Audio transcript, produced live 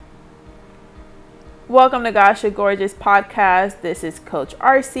Welcome to Gosh You're Gorgeous podcast. This is Coach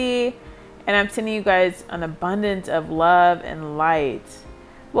RC, and I'm sending you guys an abundance of love and light.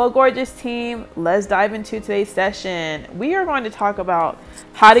 Well, gorgeous team, let's dive into today's session. We are going to talk about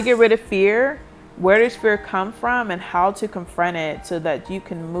how to get rid of fear, where does fear come from, and how to confront it so that you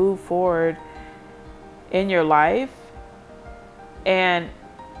can move forward in your life and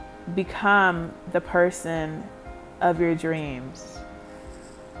become the person of your dreams.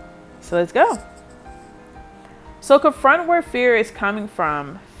 So let's go. So confront where fear is coming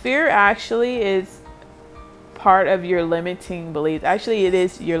from. Fear actually is part of your limiting beliefs. Actually, it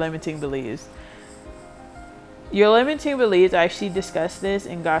is your limiting beliefs. Your limiting beliefs, I actually discussed this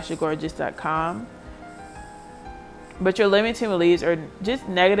in goshyourgorgeous.com. But your limiting beliefs are just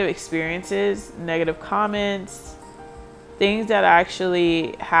negative experiences, negative comments, things that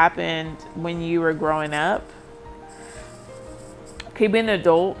actually happened when you were growing up. Could be an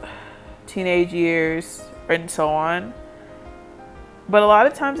adult, teenage years, and so on. But a lot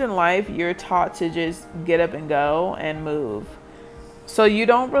of times in life, you're taught to just get up and go and move. So you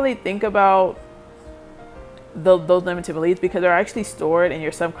don't really think about those limited beliefs because they're actually stored in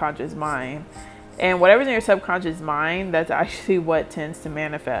your subconscious mind. And whatever's in your subconscious mind, that's actually what tends to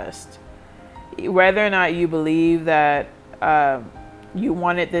manifest. Whether or not you believe that you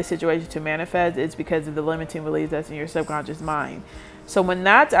wanted this situation to manifest, it's because of the limiting beliefs that's in your subconscious mind. So when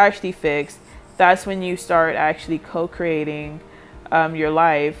that's actually fixed, that's when you start actually co-creating your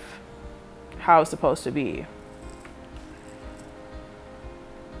life how it's supposed to be.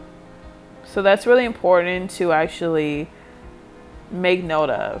 So that's really important to actually make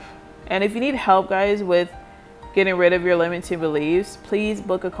note of. And if you need help, guys, with getting rid of your limiting beliefs, please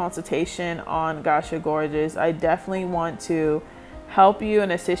book a consultation on Gosh You're Gorgeous. I definitely want to help you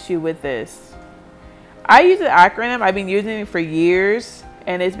and assist you with this. I use the acronym. I've been using it for years,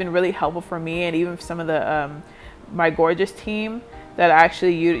 and it's been really helpful for me and even some of the my gorgeous team that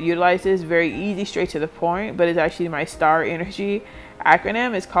actually utilizes. Very easy, straight to the point, but it's actually my STAR Energy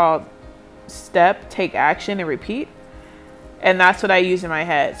acronym. It's called STEP, Take Action, and Repeat. And that's what I use in my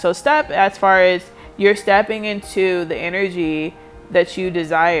head. So STEP, as far as you're stepping into the energy that you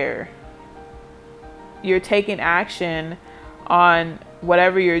desire. You're taking action on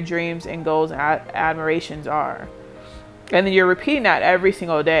whatever your dreams and goals and admirations are. And then you're repeating that every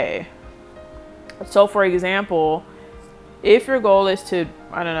single day. So for example, if your goal is to,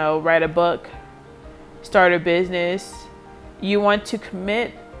 write a book, start a business, you want to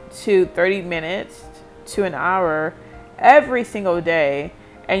commit to 30 minutes to an hour every single day,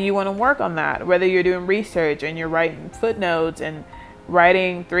 and you want to work on that. Whether you're doing research and you're writing footnotes and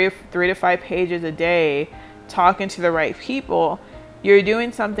writing three to 5 pages a day, talking to the right people, you're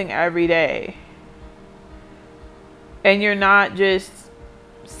doing something every day. And you're not just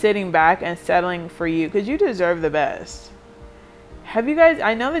sitting back and settling for you, because you deserve the best. Have you guys,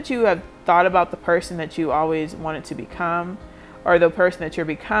 I know that you have thought about the person that you always wanted to become, or the person that you're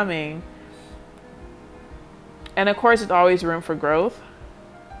becoming. And of course, there's always room for growth.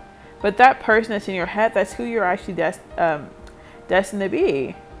 But that person that's in your head, that's who you're actually destined to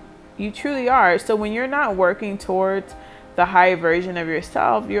be. You truly are. So when you're not working towards the higher version of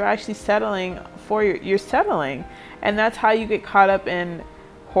yourself, you're actually settling for you're settling. And that's how you get caught up in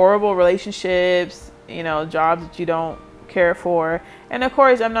horrible relationships, jobs that you don't care for. And of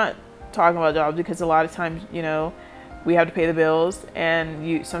course, I'm not talking about jobs because a lot of times, we have to pay the bills,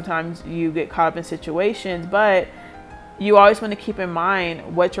 and sometimes you get caught up in situations, but you always want to keep in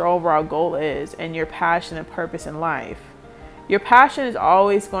mind what your overall goal is and your passion and purpose in life. Your passion is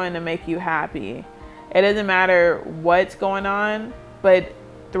always going to make you happy. It doesn't matter what's going on, but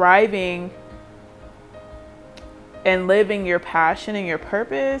thriving and living your passion and your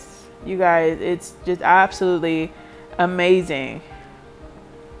purpose, you guys, it's just absolutely amazing.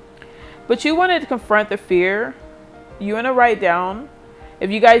 But you want to confront the fear. You want to write down.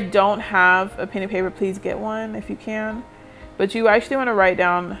 If you guys don't have a pen and paper, please get one if you can. But you actually want to write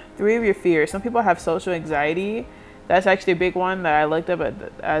down 3 of your fears. Some people have social anxiety. That's actually a big one that I looked up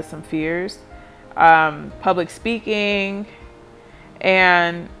as some fears. Public speaking,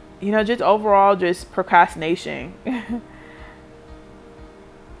 and just overall just procrastination.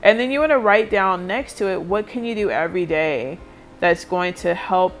 And then you want to write down next to it, what can you do every day that's going to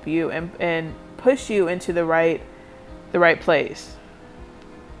help you and push you into the right place.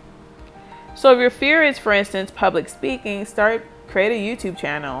 So if your fear is, for instance, public speaking, create a YouTube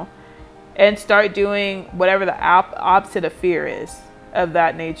channel and start doing whatever the opposite of fear is of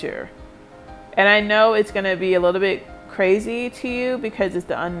that nature. And I know it's going to be a little bit crazy to you because it's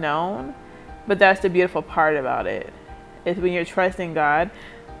the unknown, but that's the beautiful part about it, is when you're trusting God.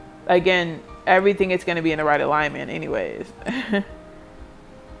 again, everything is going to be in the right alignment anyways.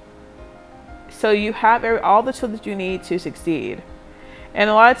 So you have all the tools that you need to succeed. And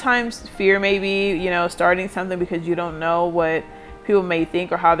a lot of times fear may be, starting something because you don't know what people may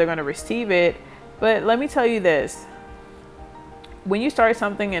think or how they're going to receive it. But let me tell you this. When you start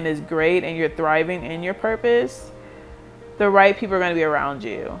something and it's great and you're thriving in your purpose, the right people are going to be around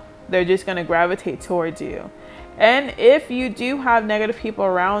you. They're just going to gravitate towards you. And if you do have negative people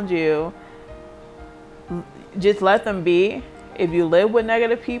around you, just let them be. If you live with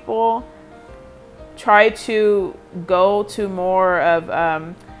negative people, try to go to more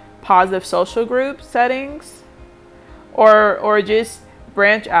of positive social group settings, or just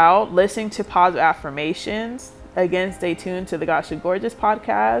branch out, listen to positive affirmations. Again, stay tuned to the Gosh You're Gorgeous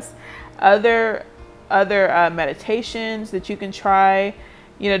podcast. Other meditations that you can try,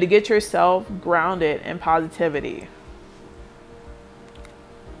 to get yourself grounded in positivity.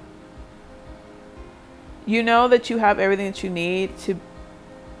 You know that you have everything that you need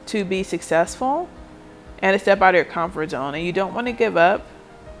to be successful and to step out of your comfort zone, and you don't want to give up.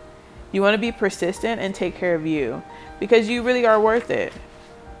 You want to be persistent and take care of you, because you really are worth it.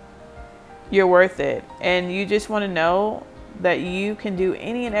 You're worth it. And you just want to know that you can do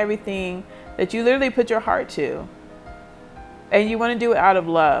any and everything that you literally put your heart to. And you want to do it out of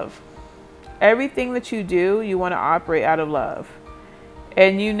love. Everything that you do, you want to operate out of love.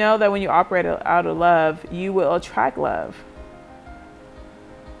 And you know that when you operate out of love, you will attract love.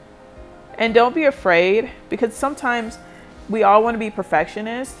 And don't be afraid, because sometimes we all want to be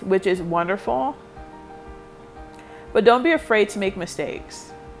perfectionists, which is wonderful. But don't be afraid to make mistakes.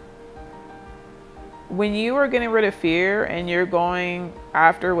 When you are getting rid of fear and you're going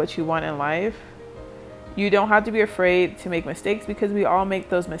after what you want in life, you don't have to be afraid to make mistakes, because we all make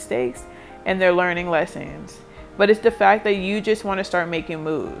those mistakes and they're learning lessons. But it's the fact that you just want to start making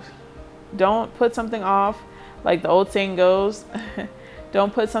moves. Don't put something off, like the old saying goes.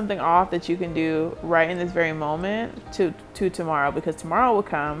 Don't put something off that you can do right in this very moment to tomorrow, because tomorrow will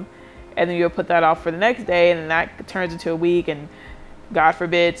come and then you'll put that off for the next day, and then that turns into a week, and God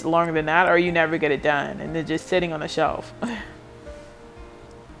forbid it's longer than that, or you never get it done and they're just sitting on the shelf.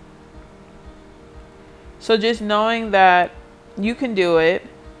 So just knowing that you can do it,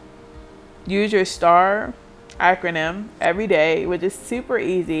 use your STAR acronym every day, which is super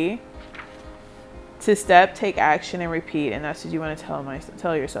easy. To step, take action, and repeat. And that's what you want to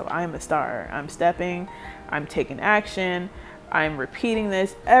tell yourself. I am a star. I'm stepping, I'm taking action, I'm repeating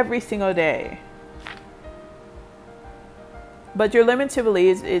this every single day. But your limited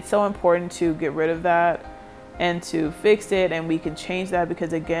beliefs, it's so important to get rid of that and to fix it, and we can change that,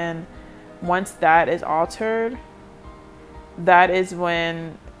 because again, once that is altered, that is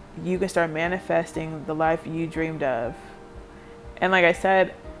when you can start manifesting the life you dreamed of. And like I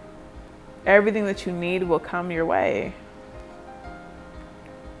said, everything that you need will come your way.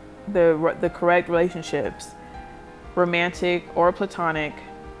 The correct relationships, romantic or platonic,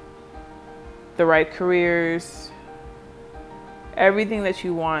 the right careers, everything that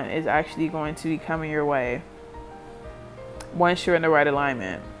you want is actually going to be coming your way once you're in the right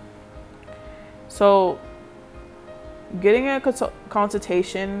alignment. So getting a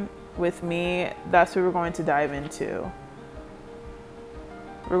consultation with me, that's what we're going to dive into.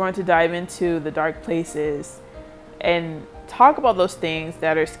 We're going to dive into the dark places and talk about those things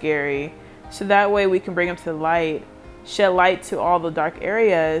that are scary, so that way we can bring them to the light, shed light to all the dark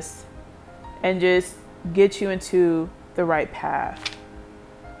areas, and just get you into the right path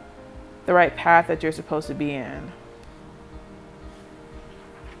that you're supposed to be in.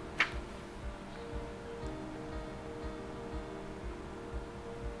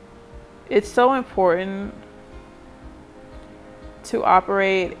 It's so important to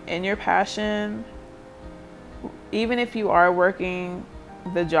operate in your passion, even if you are working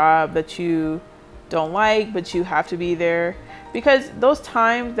the job that you don't like, but you have to be there. Because those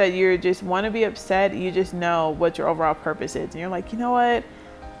times that you just want to be upset, you just know what your overall purpose is. And you're like, you know what?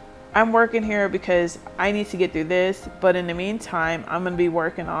 I'm working here because I need to get through this. But in the meantime, I'm going to be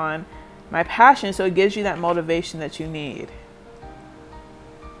working on my passion. So it gives you that motivation that you need.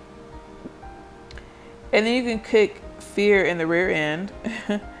 And then you can kick fear in the rear end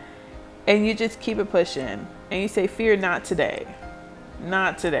and you just keep it pushing. And you say, fear, not today.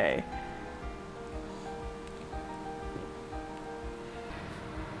 Not today.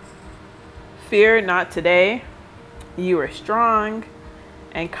 Fear, not today. You are strong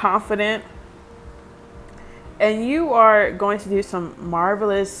and confident. And you are going to do some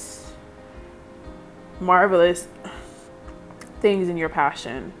marvelous, marvelous things in your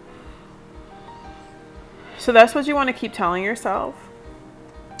passion. So that's what you want to keep telling yourself.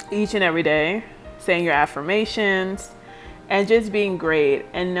 each and every day, saying your affirmations, and just being great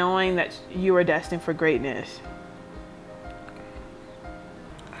and knowing that you are destined for greatness.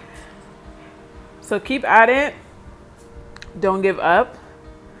 So keep at it. Don't give up.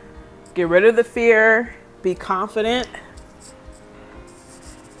 Get rid of the fear. Be confident.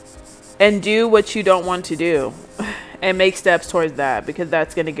 And do what you don't want to do. And make steps towards that, because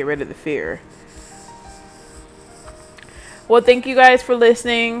that's going to get rid of the fear. Well, thank you guys for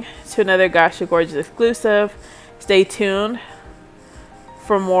listening to another Gosh You're Gorgeous exclusive. Stay tuned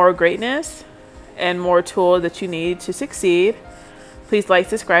for more greatness and more tools that you need to succeed. Please like,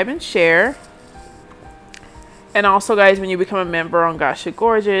 subscribe, and share. And also, guys, when you become a member on Gosh You're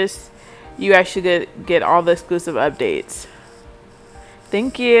Gorgeous, you actually get all the exclusive updates.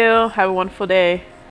 Thank you. Have a wonderful day.